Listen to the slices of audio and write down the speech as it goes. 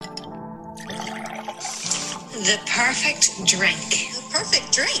The perfect drink. The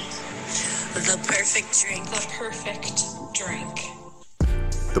perfect drink. The perfect drink. The perfect drink.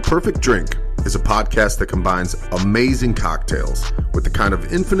 The Perfect Drink is a podcast that combines amazing cocktails with the kind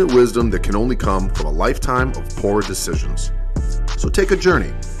of infinite wisdom that can only come from a lifetime of poor decisions. So take a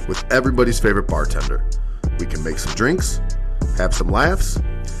journey with everybody's favorite bartender. We can make some drinks, have some laughs,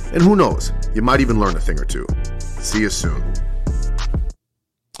 and who knows, you might even learn a thing or two. See you soon.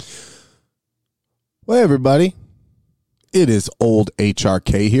 Well, hey everybody, it is old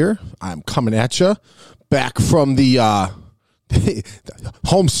HRK here. I'm coming at you back from the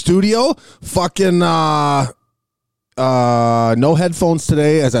home studio. Fucking no headphones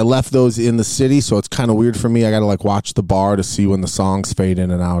today, as I left those in the city, so it's kind of weird for me. I gotta like watch the bar to see when the songs fade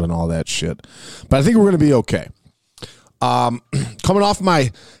in and out and all that shit. But I think we're gonna be okay. Coming off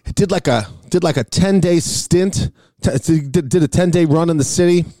did like a 10-day stint. Did a 10-day run in the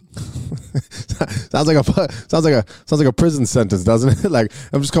city. sounds like a prison sentence, doesn't it? Like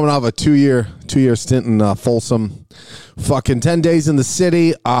I'm just coming off a two year stint in Folsom. Fucking 10 days in the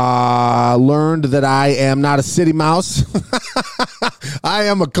city. Learned that I am not a city mouse. I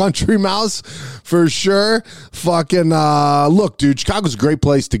am a country mouse for sure. Fucking look, dude, Chicago's a great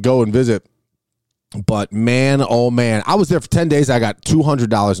place to go and visit. But man, oh man, I was there for 10 days. I got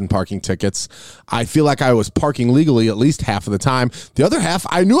 $200 in parking tickets. I feel like I was parking legally at least half of the time. The other half,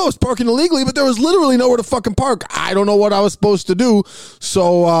 I knew I was parking illegally, but there was literally nowhere to fucking park. I don't know what I was supposed to do.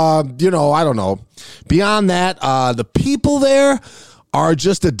 So, I don't know. Beyond that, the people there are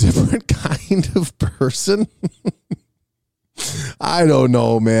just a different kind of person. I don't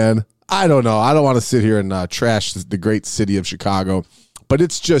know, man. I don't know. I don't want to sit here and trash the great city of Chicago. But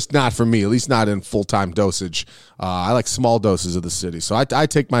it's just not for me, at least not in full-time dosage. I like small doses of the city. So I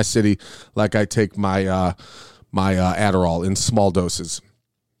take my city like I take my my Adderall in small doses.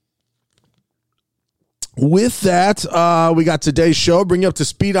 With that, we got today's show. Bring you up to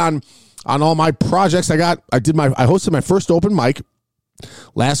speed on all my projects. I hosted my first open mic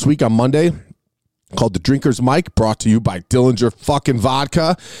last week on Monday, called The Drinker's Mic, brought to you by Dillinger fucking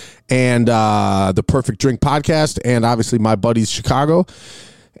Vodka and the Perfect Drink Podcast, and obviously my buddies Chicago.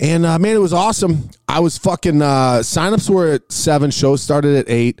 And man, it was awesome. I was fucking signups were at 7, shows started at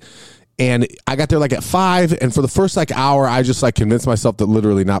 8, and I got there like at 5. And for the first like hour, I just like convinced myself that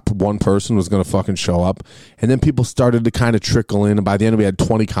literally not one person was gonna fucking show up. And then people started to kind of trickle in, and by the end we had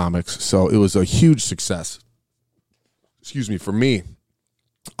 20 comics, so it was a huge success. Excuse me, for me.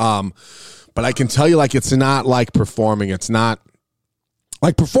 But I can tell you, like, it's not like performing. It's not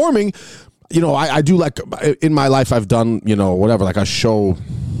like performing. I do, like, in my life, I've done, whatever, like a show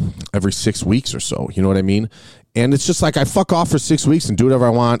every 6 weeks or so. You know what I mean? And it's just like I fuck off for 6 weeks and do whatever I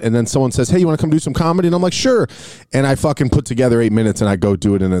want. And then someone says, hey, you want to come do some comedy? And I'm like, sure. And I fucking put together 8 minutes and I go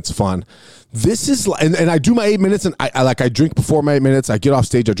do it and it's fun. This is, and I do my 8 minutes and I drink before my 8 minutes. I get off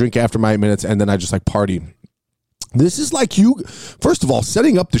stage, I drink after my 8 minutes, and then I just like party. This is like first of all,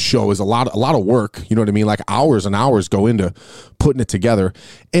 setting up the show is a lot of work. You know what I mean? Like hours and hours go into putting it together.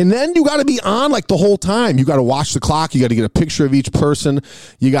 And then you got to be on like the whole time. You got to watch the clock. You got to get a picture of each person.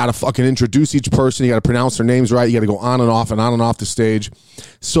 You got to fucking introduce each person. You got to pronounce their names right. You got to go on and off the stage.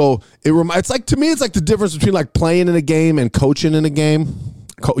 So it's like, to me, it's like the difference between like playing in a game and coaching in a game.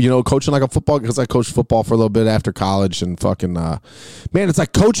 Coaching like a football, because I coached football for a little bit after college, and fucking man, it's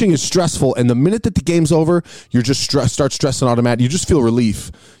like coaching is stressful, and the minute that the game's over, you're just start stressing automatically. You just feel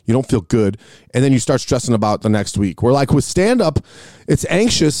relief. You don't feel good, and then you start stressing about the next week. Where like with stand up, it's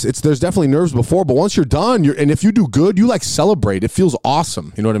anxious. There's definitely nerves before, but once you're done, and if you do good, you like celebrate. It feels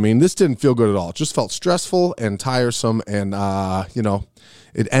awesome. You know what I mean? This didn't feel good at all. It just felt stressful and tiresome, and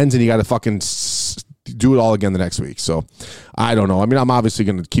it ends, and you got to fucking do it all again the next week. So I don't know. I mean, I'm obviously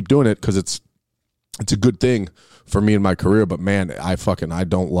going to keep doing it because it's a good thing for me in my career, but man, I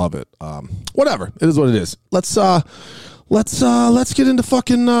don't love it. Whatever. It is what it is. Let's get into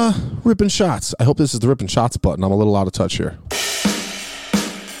fucking ripping shots. I hope this is the ripping shots button. I'm a little out of touch here.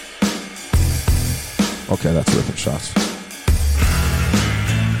 Okay, that's ripping shots.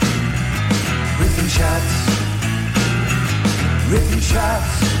 Ripping shots. Ripping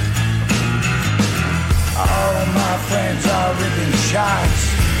shots. All of my friends are ripping shots.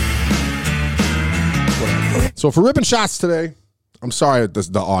 So for ripping shots today, I'm sorry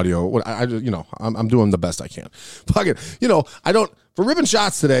the audio. I'm doing the best I can. Fucking, for ripping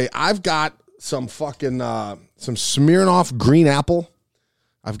shots today, I've got some fucking some Smirnoff green apple.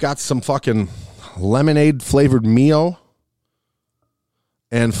 I've got some fucking lemonade flavored Mio.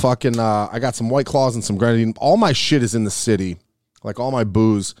 And fucking I got some White Claws and some grenadine. All my shit is in the city. Like all my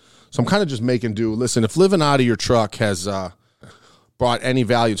booze. So I'm kind of just making do. Listen, if living out of your truck has brought any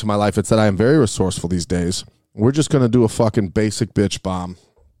value to my life, it's that I am very resourceful these days. We're just going to do a fucking basic bitch bomb,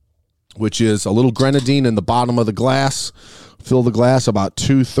 which is a little grenadine in the bottom of the glass. Fill the glass about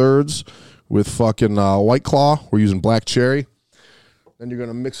 2/3 with fucking White Claw. We're using black cherry. Then you're going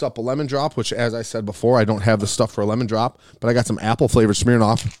to mix up a lemon drop, which, as I said before, I don't have the stuff for a lemon drop, but I got some apple flavored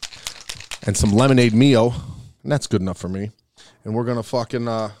Smirnoff and some lemonade Mio, and that's good enough for me. And we're going to fucking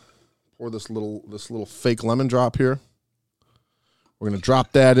pour this little fake lemon drop here. We're going to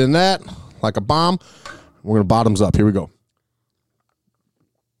drop that in that like a bomb. We're going to bottoms up. Here we go.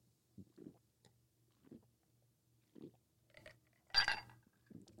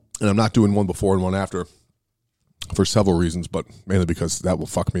 And I'm not doing one before and one after for several reasons, but mainly because that will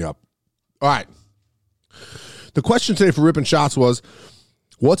fuck me up. All right. The question today for Rippin' Shots was,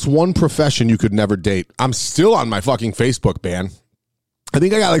 what's one profession you could never date? I'm still on my fucking Facebook ban. I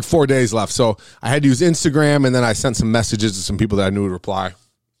think I got like 4 days left, so I had to use Instagram, and then I sent some messages to some people that I knew would reply.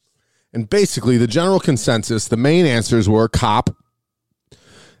 And basically, the general consensus, the main answers were cop,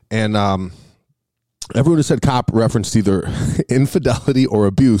 and everyone who said cop referenced either infidelity or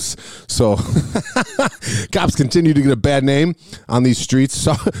abuse. So cops continue to get a bad name on these streets.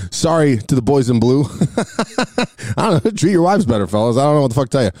 So, sorry to the boys in blue. I don't know. Treat your wives better, fellas. I don't know what the fuck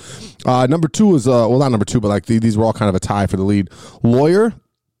to tell you. Number two was, well, not number two, but like these were all kind of a tie for the lead. Lawyer.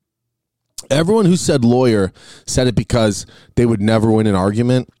 Everyone who said lawyer said it because they would never win an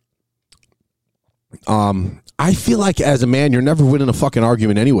argument. I feel like as a man, you're never winning a fucking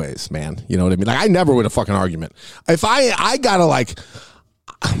argument anyways, man. You know what I mean? Like, I never win a fucking argument. If I gotta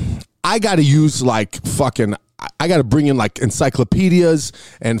use like fucking, I gotta bring in like encyclopedias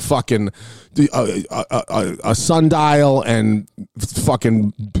and fucking a sundial and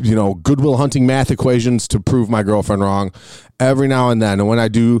fucking, you know, Goodwill Hunting math equations to prove my girlfriend wrong every now and then. And when I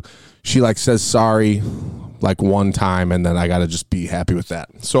do, she like says sorry like one time, and then I gotta just be happy with that.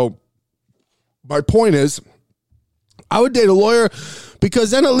 So my point is, I would date a lawyer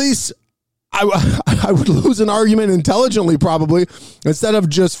because then at least I would lose an argument intelligently, probably, instead of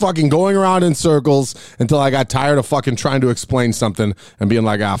just fucking going around in circles until I got tired of fucking trying to explain something and being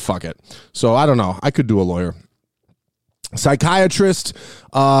like, fuck it. So I don't know. I could do a lawyer. Psychiatrist.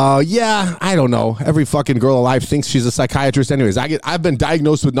 Yeah, I don't know. Every fucking girl alive thinks she's a psychiatrist anyways. I've been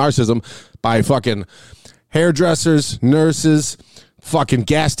diagnosed with narcissism by fucking hairdressers, nurses, fucking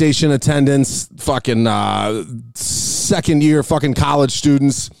gas station attendants, fucking second year fucking college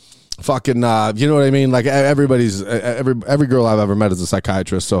students, fucking you know what I mean? Like everybody's every girl I've ever met is a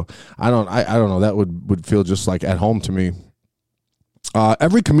psychiatrist. So I don't know. That would feel just like at home to me.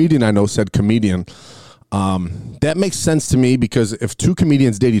 Every comedian I know said comedian. That makes sense to me because if two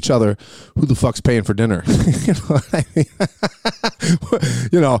comedians date each other, who the fuck's paying for dinner? You know what I mean?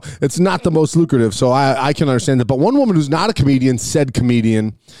 You know, it's not the most lucrative, so I can understand that. But one woman who's not a comedian said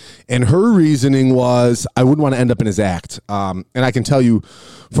comedian, and her reasoning was, I wouldn't want to end up in his act. And I can tell you,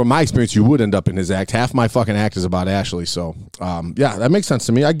 from my experience, you would end up in his act. Half my fucking act is about Ashley, so yeah, that makes sense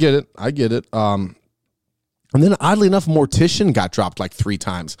to me. I get it. And then, oddly enough, Mortician got dropped like 3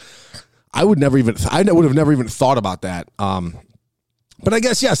 times. I would have never even thought about that. But I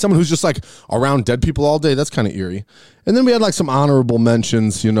guess, yeah, someone who's just like around dead people all day, that's kind of eerie. And then we had like some honorable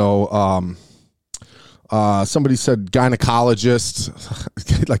mentions, you know, somebody said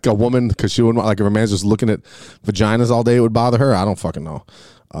gynecologist, like a woman, because she wouldn't want, like if a man's just looking at vaginas all day, it would bother her. I don't fucking know.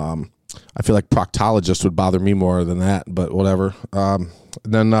 I feel like proctologist would bother me more than that, but whatever.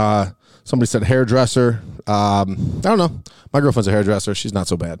 Then somebody said hairdresser. I don't know. My girlfriend's a hairdresser. She's not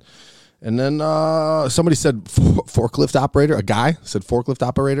so bad. And then somebody said forklift operator. A guy said forklift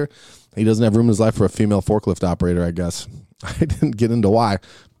operator. He doesn't have room in his life for a female forklift operator, I guess. I didn't get into why,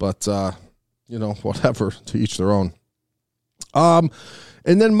 but, you know, whatever, to each their own. And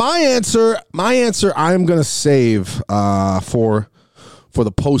then my answer I'm going to save for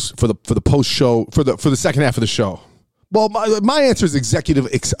the post show, for the second half of the show. Well, my answer is executive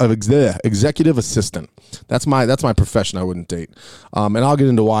assistant. That's my profession. I wouldn't date, and I'll get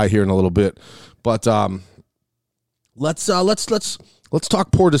into why here in a little bit. But let's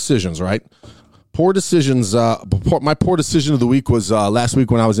talk poor decisions, right? Poor decisions. My poor decision of the week was last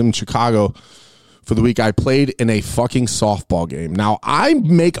week when I was in Chicago for the week. I played in a fucking softball game. Now I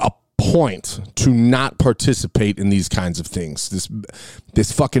make a point to not participate in these kinds of things.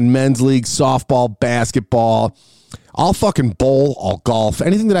 This fucking men's league, softball, basketball. I'll fucking bowl, I'll golf,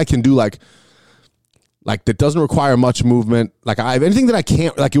 anything that I can do like that doesn't require much movement. Like anything that I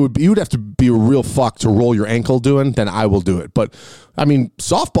can't, like you would have to be a real fuck to roll your ankle doing, then I will do it. But I mean,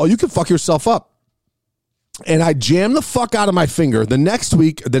 softball, you can fuck yourself up. And I jammed the fuck out of my finger. The next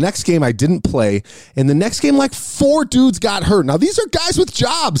game I didn't play. And the next game, like 4 dudes got hurt. Now, these are guys with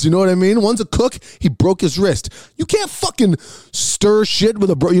jobs. You know what I mean? One's a cook. He broke his wrist. You can't fucking stir shit with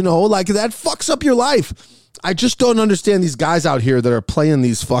like that fucks up your life. I just don't understand these guys out here that are playing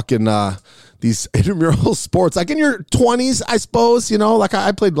these fucking, these intramural sports. Like in your 20s, I suppose, like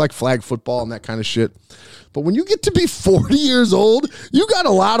I played like flag football and that kind of shit. But when you get to be 40 years old, you got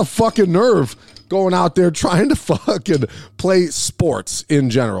a lot of fucking nerve going out there trying to fucking play sports in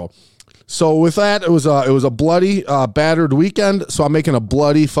general. So with that, it was a bloody, battered weekend. So I'm making a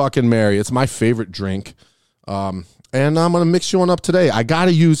Bloody fucking Mary. It's my favorite drink. And I'm going to mix you one up today. I got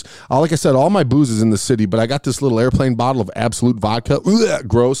to use, like I said, all my booze is in the city, but I got this little airplane bottle of Absolute vodka. Ugh,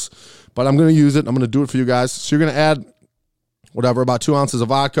 gross. But I'm going to use it. I'm going to do it for you guys. So you're going to add about 2 ounces of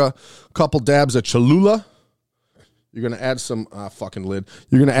vodka, a couple dabs of Cholula. You're going to add some, fucking lid.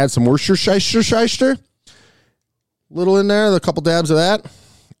 You're going to add some Worcestershire. Little in there, a couple dabs of that.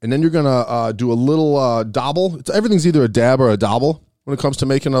 And then you're going to do a little dabble. Everything's either a dab or a dabble when it comes to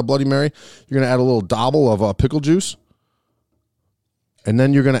making a Bloody Mary. You're going to add a little dabble of pickle juice. And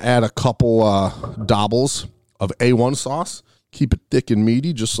then you're going to add a couple dabbles of A1 sauce. Keep it thick and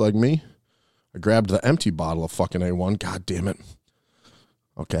meaty, just like me. I grabbed the empty bottle of fucking A1. God damn it.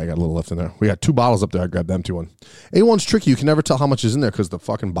 Okay, I got a little left in there. We got 2 bottles up there. I grabbed the empty one. A1's tricky. You can never tell how much is in there because the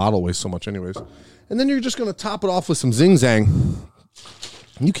fucking bottle weighs so much anyways. And then you're just going to top it off with some Zing Zang.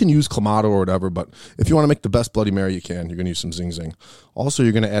 You can use Clamato or whatever, but if you want to make the best Bloody Mary you can, you're going to use some Zing Zang. Also,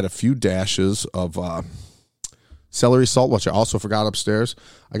 you're going to add a few dashes of celery salt, which I also forgot upstairs.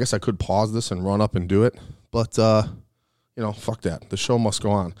 I guess I could pause this and run up and do it, but fuck that. The show must go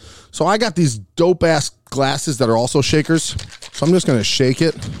on. So I got these dope-ass glasses that are also shakers. So I'm just going to shake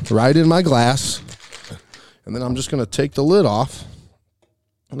it right in my glass. And then I'm just going to take the lid off.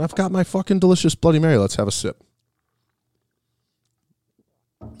 And I've got my fucking delicious Bloody Mary. Let's have a sip.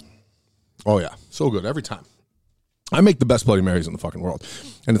 Oh, yeah. So good every time. I make the best Bloody Marys in the fucking world.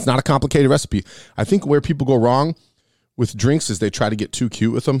 And it's not a complicated recipe. I think where people go wrong with drinks is they try to get too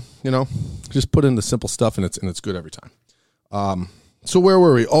cute with them, Just put in the simple stuff and it's good every time. So where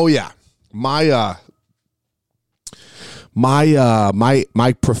were we? Oh yeah. My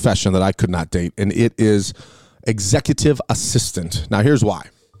profession that I could not date, and it is executive assistant. Now here's why.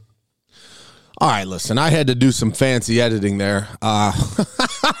 All right, listen, I had to do some fancy editing there. I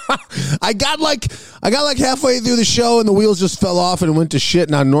got like halfway through the show and the wheels just fell off and went to shit.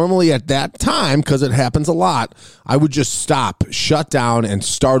 Now, normally at that time, because it happens a lot, I would just stop, shut down, and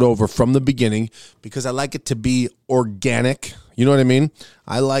start over from the beginning because I like it to be organic. You know what I mean?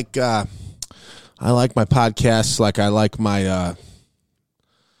 I like my podcasts like I like my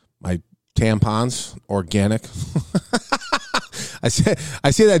my tampons organic. I say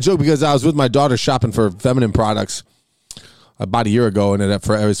that joke because I was with my daughter shopping for feminine products about a year ago, and it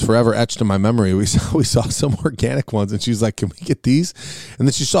was forever etched in my memory. We saw some organic ones, and she was like, "Can we get these?" And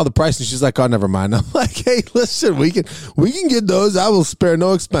then she saw the price, and she's like, "Oh, never mind." I'm like, "Hey, listen, we can get those. I will spare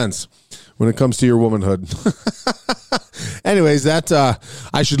no expense when it comes to your womanhood." Anyways, that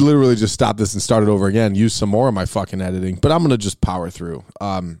I should literally just stop this and start it over again. Use some more of my fucking editing, but I'm gonna just power through.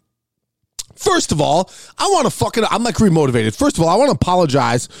 First of all, I'm like remotivated. First of all, I want to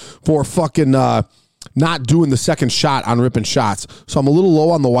apologize for fucking not doing the second shot on ripping shots. So I'm a little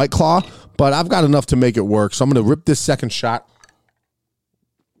low on the White Claw, but I've got enough to make it work. So I'm going to rip this second shot.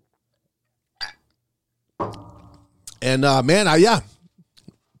 And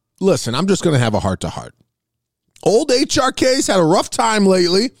listen, I'm just going to have a heart-to-heart. Old HRK's had a rough time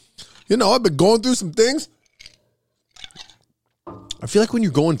lately. I've been going through some things. I feel like when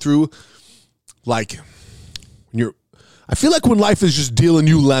you're going through... I feel like when life is just dealing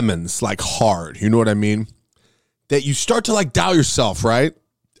you lemons, like hard, you know what I mean? That you start to like doubt yourself, right?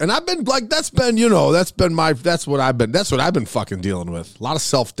 And I've been like, that's what I've been fucking dealing with. A lot of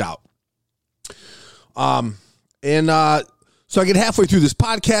self-doubt. So I get halfway through this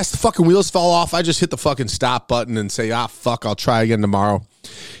podcast, the fucking wheels fell off. I just hit the fucking stop button and say, fuck, I'll try again tomorrow.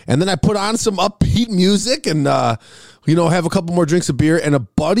 And then I put on some upbeat music and, have a couple more drinks of beer. And a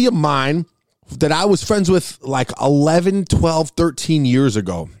buddy of mine that I was friends with like 11, 12, 13 years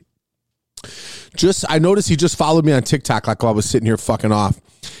ago. I noticed he just followed me on TikTok like while I was sitting here fucking off.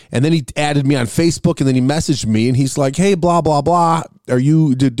 And then he added me on Facebook and then he messaged me and he's like, "Hey, blah, blah, blah.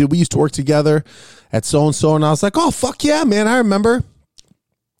 Did we used to work together at so-and-so?" And I was like, "Oh, fuck yeah, man. I remember."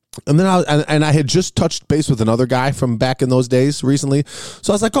 And then I had just touched base with another guy from back in those days recently.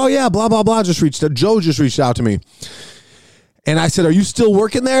 So I was like, "Oh yeah, blah, blah, blah." Joe just reached out to me. And I said, "Are you still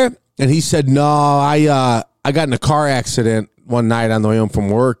working there?" And he said, "No, I got in a car accident one night on the way home from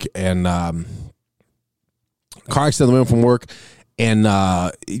work, and car accident on the way home from work, and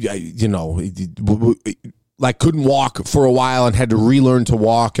like couldn't walk for a while and had to relearn to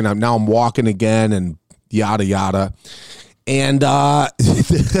walk, and I'm walking again, and yada yada. And literally,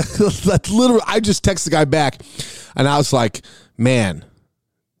 I just texted the guy back, and I was like, "Man,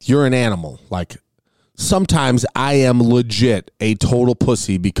 you're an animal. Like, sometimes I am legit a total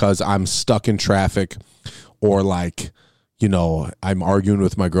pussy because I'm stuck in traffic, or like, I'm arguing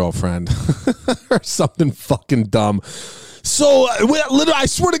with my girlfriend or something fucking dumb." So literally, I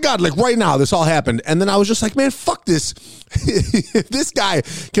swear to God, like right now, this all happened. And then I was just like, man, fuck this. If this guy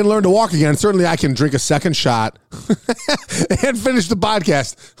can learn to walk again, certainly I can drink a second shot and finish the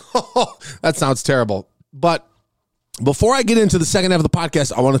podcast. That sounds terrible. But before I get into the second half of the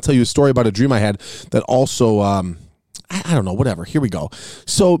podcast, I want to tell you a story about a dream I had that also, I don't know, whatever. Here we go.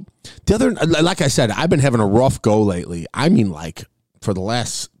 So like I said, I've been having a rough go lately. I mean, like for the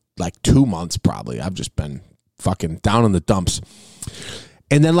last 2 months, probably, I've just been fucking down in the dumps.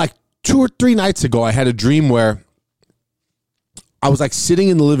 And then 2 or 3 nights ago, I had a dream where I was sitting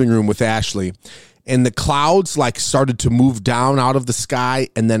in the living room with Ashley, and the clouds started to move down out of the sky,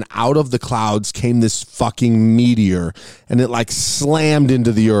 and then out of the clouds came this fucking meteor, and it slammed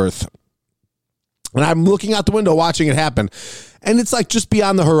into the earth. And I'm looking out the window watching it happen, and it's just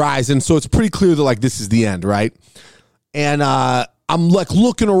beyond the horizon, so it's pretty clear that this is the end, right? And I'm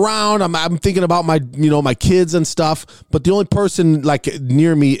looking around. I'm thinking about my my kids and stuff. But the only person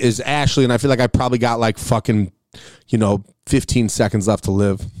near me is Ashley, and I feel like I probably got fucking 15 seconds left to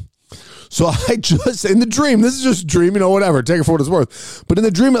live. So I just in the dream. This is just a dream, whatever. Take it for what it's worth. But in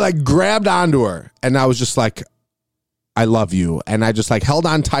the dream, I grabbed onto her, and I was just like, "I love you," and I just held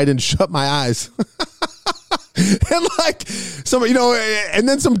on tight and shut my eyes. And and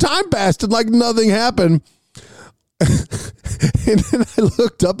then some time passed, and nothing happened. And then I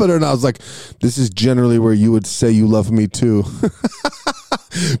looked up at her and I was like, "This is generally where you would say you love me too."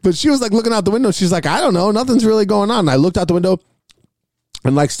 But she was looking out the window. She's like, "I don't know. Nothing's really going on." And I looked out the window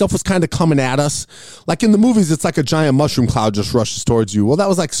and stuff was kind of coming at us. In the movies, it's a giant mushroom cloud just rushes towards you. Well, that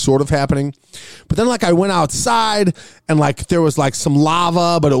was sort of happening. But then I went outside and there was some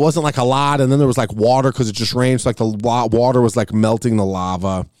lava, but it wasn't a lot. And then there was water because it just rained. So the water was melting the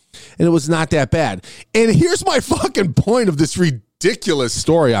lava. And it was not that bad. And here's my fucking point of this ridiculous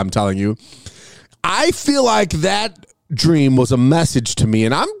story I'm telling you. I feel like that dream was a message to me.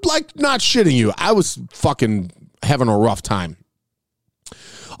 And I'm not shitting you. I was fucking having a rough time.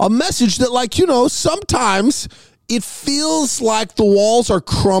 A message that sometimes it feels like the walls are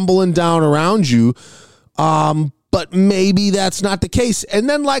crumbling down around you. But maybe that's not the case. And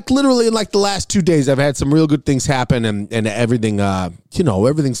then literally in the last 2 days, I've had some real good things happen, and everything,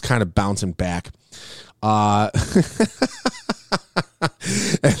 everything's kind of bouncing back. And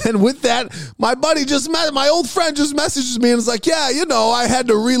then with that, my old friend just messages me and is like, "Yeah, I had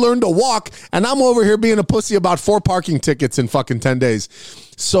to relearn to walk, and I'm over here being a pussy about 4 parking tickets in fucking 10 days.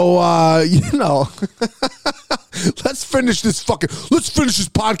 So, let's finish this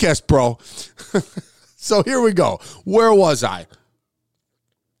podcast, bro." So here we go. Where was I?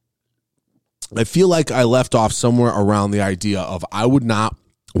 I feel like I left off somewhere around the idea of I would not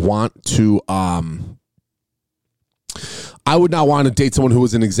want to date someone who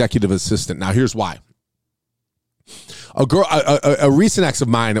was an executive assistant. Now, here's why. A recent ex of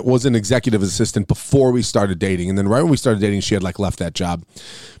mine was an executive assistant before we started dating, and then right when we started dating, she had left that job.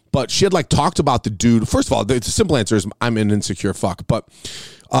 But she had talked about the dude. First of all, the simple answer is I'm an insecure fuck. But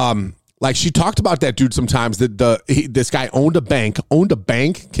she talked about that dude sometimes, that this guy owned a bank.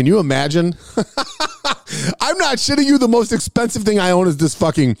 Can you imagine? I'm not shitting you. The most expensive thing I own is this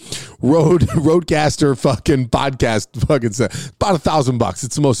fucking Roadcaster fucking podcast fucking set. About $1,000.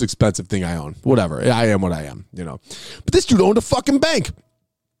 It's the most expensive thing I own. Whatever. I am what I am, But this dude owned a fucking bank.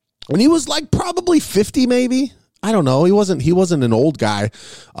 And he was probably 50 maybe. I don't know. He wasn't an old guy,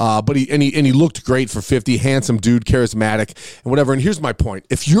 but he looked great for 50. Handsome dude, charismatic, and whatever. And here's my point: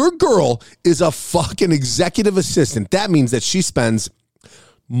 if your girl is a fucking executive assistant, that means that she spends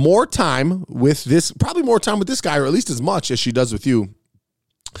more time with this guy, or at least as much as she does with you.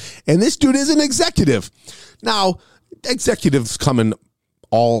 And this dude is an executive. Now, executives come in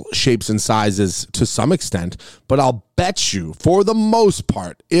all shapes and sizes to some extent, but I'll bet you, for the most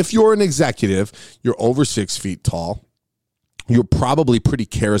part, if you're an executive, you're over 6 feet tall. You're probably a pretty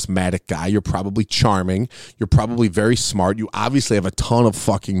charismatic guy. You're probably charming. You're probably very smart. You obviously have a ton of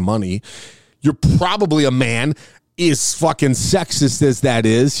fucking money. You're probably a man. As fucking sexist as that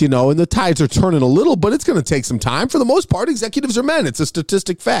is, and the tides are turning a little, but it's going to take some time. For the most part, executives are men. It's a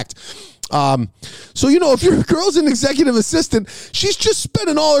statistic fact. So, if your girl's an executive assistant, she's just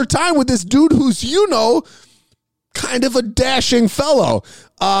spending all her time with this dude who's, kind of a dashing fellow.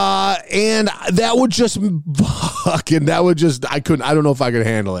 And that would just I don't know if I could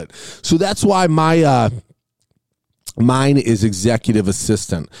handle it. So that's why mine is executive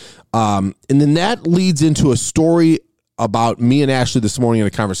assistant. And then that leads into a story about me and Ashley this morning in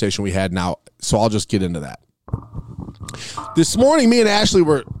a conversation we had now. So I'll just get into that. This morning, me and Ashley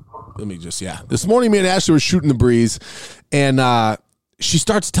were shooting the breeze, and she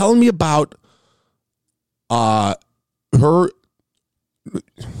starts telling me about a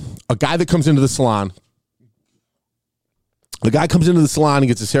guy that comes into the salon. The guy comes into the salon and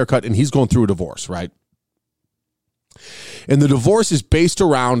gets his hair cut, and he's going through a divorce, right? And the divorce is based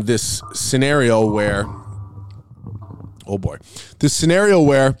around this scenario where,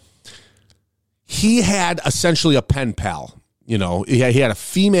 he had essentially a pen pal. You know, he had a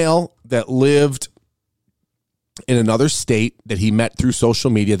female that lived in another state that he met through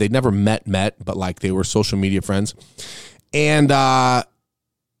social media. They'd never met, but like they were social media friends. And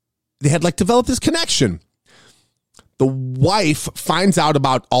they had like developed this connection. The wife finds out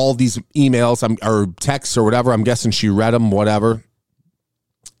about all these emails or texts or whatever. I'm guessing she read them, whatever.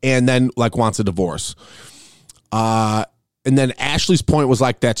 And then like wants a divorce. And then Ashley's point was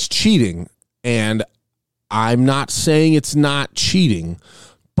like, that's cheating. And I'm not saying it's not cheating,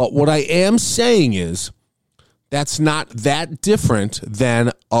 but what I am saying is that's not that different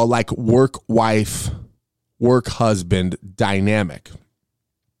than a like work wife, work husband dynamic.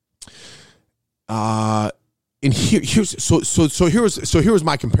 And here was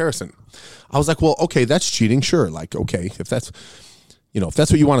my comparison. I was like, well, okay, that's cheating, sure. Like, okay, if that's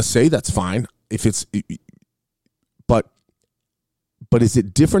what you want to say, that's fine. But is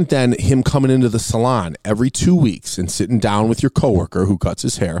it different than him coming into the salon every 2 weeks and sitting down with your coworker who cuts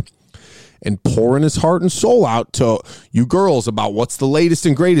his hair and pouring his heart and soul out to you girls about what's the latest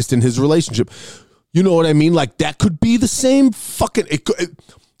and greatest in his relationship? You know what I mean? Like that could be the same fucking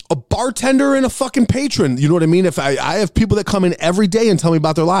a bartender and a fucking patron. You know what I mean? If I have people that come in every day and tell me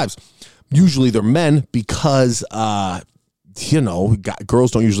about their lives. Usually they're men because girls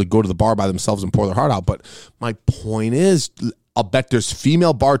don't usually go to the bar by themselves and pour their heart out. But my point is, I'll bet there's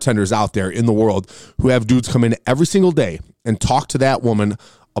female bartenders out there in the world who have dudes come in every single day and talk to that woman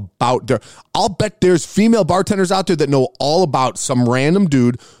about I'll bet there's female bartenders out there that know all about some random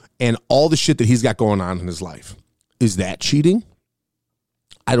dude and all the shit that he's got going on in his life. Is that cheating?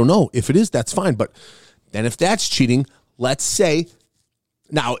 I don't know. If it is, that's fine. But then if that's cheating, let's say,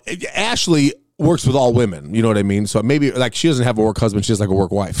 now Ashley works with all women. You know what I mean? So maybe like she doesn't have a work husband. She has like a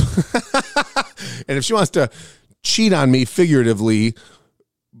work wife. And if she wants to cheat on me figuratively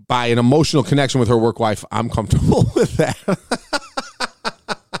by an emotional connection with her work wife, I'm comfortable with that.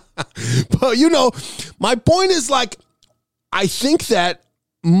 But my point is like, I think that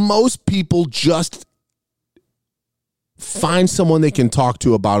most people just find someone they can talk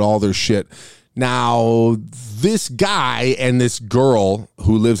to about all their shit. Now, this guy and this girl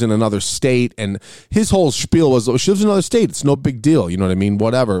who lives in another state, and his whole spiel was, she lives in another state. It's no big deal. You know what I mean?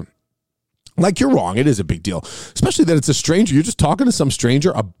 Whatever. Like, you're wrong. It is a big deal, especially that it's a stranger. You're just talking to some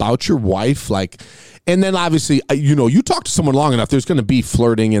stranger about your wife. Like, and then obviously, you talk to someone long enough, there's going to be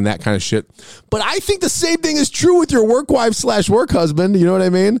flirting and that kind of shit. But I think the same thing is true with your work wife / work husband. You know what I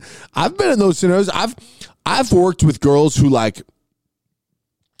mean? I've been in those scenarios. I've worked with girls who like,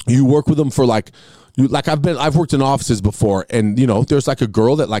 you work with them for like, I've worked in offices before, and there's like a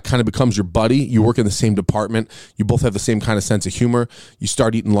girl that like kind of becomes your buddy. You work in the same department. You both have the same kind of sense of humor. You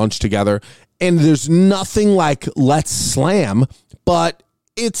start eating lunch together, and there's nothing like let's slam, but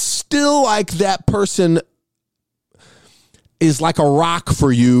it's still like that person is like a rock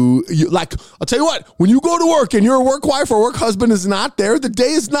for you. Like, I'll tell you what, when you go to work and your work wife or work husband is not there, the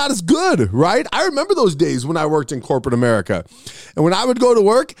day is not as good, right? I remember those days when I worked in corporate America. And when I would go to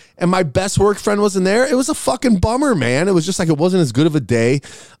work and my best work friend wasn't there, it was a fucking bummer, man. It was just like, it wasn't as good of a day.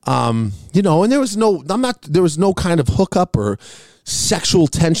 And there was no kind of hookup or sexual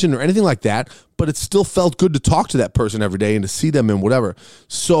tension or anything like that, but it still felt good to talk to that person every day and to see them and whatever.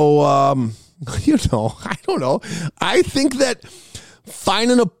 So, I don't know. I think that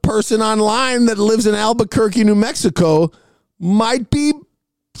finding a person online that lives in Albuquerque, New Mexico might be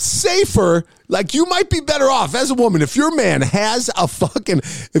safer. Like, you might be better off as a woman if your man has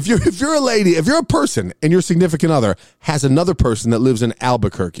if you're a lady, if you're a person and your significant other has another person that lives in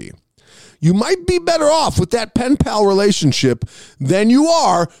Albuquerque. You might be better off with that pen pal relationship than you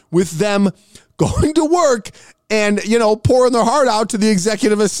are with them going to work and, pouring their heart out to the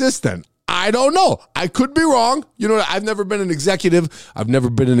executive assistant. I don't know. I could be wrong. I've never been an executive. I've never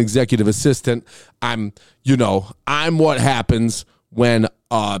been an executive assistant. I'm what happens when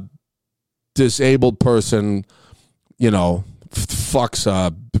a disabled person fucks.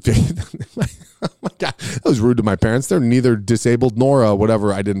 Oh my God, that was rude to my parents. They're neither disabled nor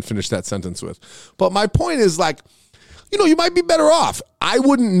whatever I didn't finish that sentence with. But my point is, like, you might be better off. I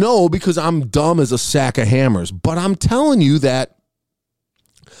wouldn't know because I'm dumb as a sack of hammers. But I'm telling you that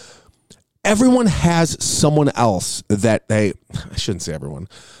everyone has someone else that I shouldn't say everyone.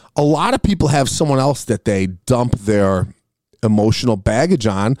 A lot of people have someone else that they dump their emotional baggage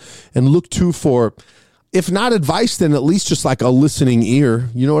on and look to for, if not advice, then at least just like a listening ear.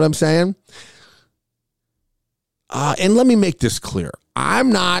 You know what I'm saying? And let me make this clear.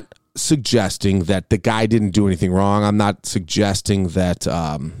 I'm not suggesting that the guy didn't do anything wrong. I'm not suggesting that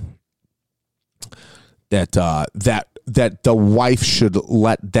that the wife should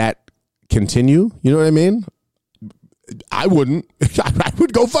let that continue. You know what I mean? I wouldn't. I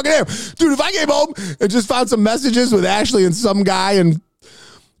would go fucking him. Dude, if I came home and just found some messages with Ashley and some guy in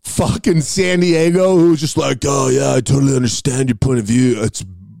fucking San Diego who was just like, oh yeah, I totally understand your point of view.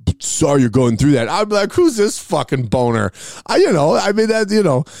 Sorry you're going through that. I'm like, who's this fucking boner? But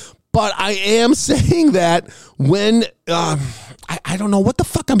I am saying that when, I don't know what the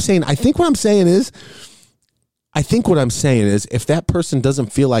fuck I'm saying. I think what I'm saying is if that person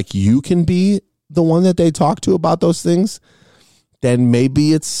doesn't feel like you can be the one that they talk to about those things, then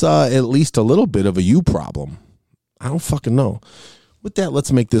maybe it's at least a little bit of a you problem. I don't fucking know. With that,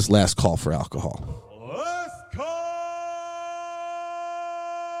 let's make this last call for alcohol. Last call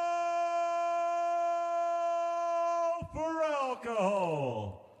for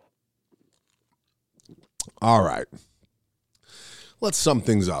alcohol. All right. Let's sum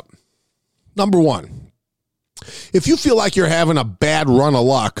things up. Number one, if you feel like you're having a bad run of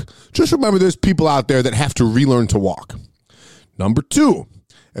luck, just remember there's people out there that have to relearn to walk. Number two,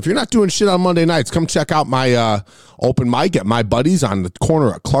 if you're not doing shit on Monday nights, come check out my open mic at My Buddies on the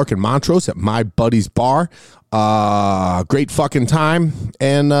corner of Clark and Montrose at My Buddies Bar. Great fucking time.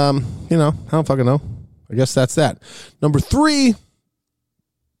 And, I don't fucking know. I guess that's that. Number three,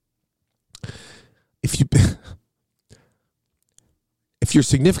 if your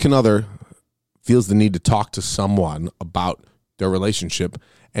significant other feels the need to talk to someone about their relationship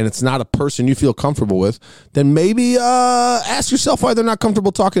and it's not a person you feel comfortable with, then maybe ask yourself why they're not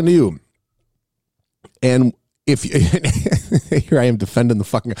comfortable talking to you. And if here I am defending the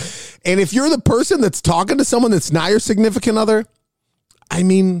fucking guy. And if you're the person that's talking to someone that's not your significant other, I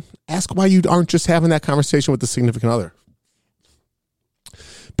mean, ask why you aren't just having that conversation with the significant other.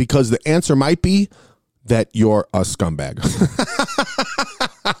 Because the answer might be that you're a scumbag.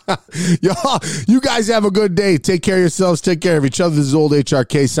 Y'all, you guys have a good day. Take care of yourselves. Take care of each other. This is Old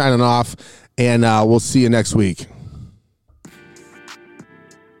HRK signing off, and we'll see you next week.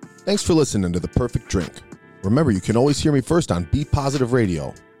 Thanks for listening to The Perfect Drink. Remember, you can always hear me first on Be Positive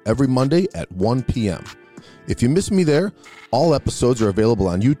Radio every Monday at 1 p.m. If you miss me there, all episodes are available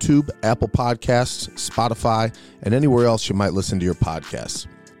on YouTube, Apple Podcasts, Spotify, and anywhere else you might listen to your podcasts.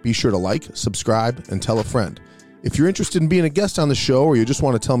 Be sure to like, subscribe, and tell a friend. If you're interested in being a guest on the show or you just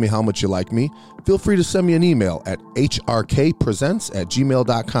want to tell me how much you like me, feel free to send me an email at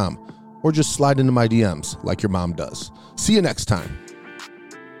hrkpresents@gmail.com or just slide into my DMs like your mom does. See you next time.